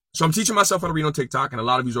So I'm teaching myself how to read on TikTok, and a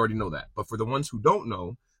lot of you already know that. But for the ones who don't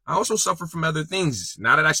know, I also suffer from other things.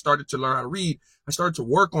 Now that I started to learn how to read, I started to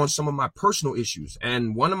work on some of my personal issues.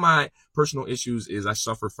 And one of my personal issues is I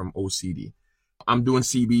suffer from OCD. I'm doing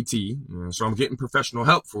CBT, so I'm getting professional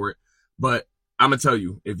help for it. But I'm going to tell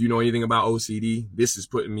you, if you know anything about OCD, this is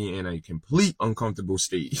putting me in a complete uncomfortable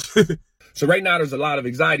state. So right now, there's a lot of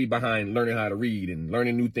anxiety behind learning how to read and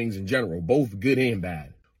learning new things in general, both good and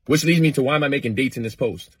bad. Which leads me to why am I making dates in this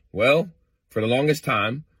post? Well, for the longest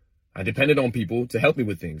time, I depended on people to help me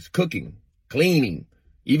with things, cooking, cleaning,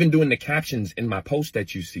 even doing the captions in my post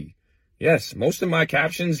that you see. Yes, most of my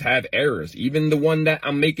captions have errors, even the one that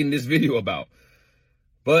I'm making this video about.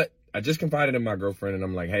 But I just confided in my girlfriend and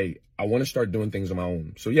I'm like, hey, I want to start doing things on my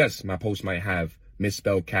own. So yes, my post might have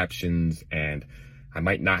misspelled captions and I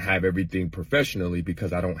might not have everything professionally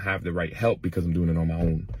because I don't have the right help because I'm doing it on my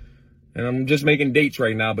own. And I'm just making dates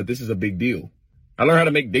right now, but this is a big deal. I learned how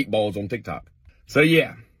to make date balls on TikTok. So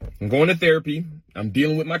yeah, I'm going to therapy. I'm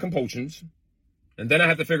dealing with my compulsions. And then I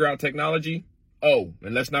have to figure out technology. Oh,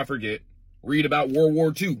 and let's not forget, read about World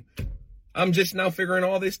War II. I'm just now figuring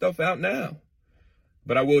all this stuff out now.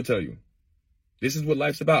 But I will tell you, this is what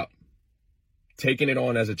life's about. Taking it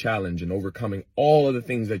on as a challenge and overcoming all of the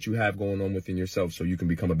things that you have going on within yourself so you can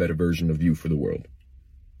become a better version of you for the world.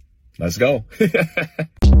 Let's go.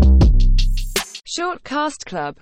 Shortcast Club.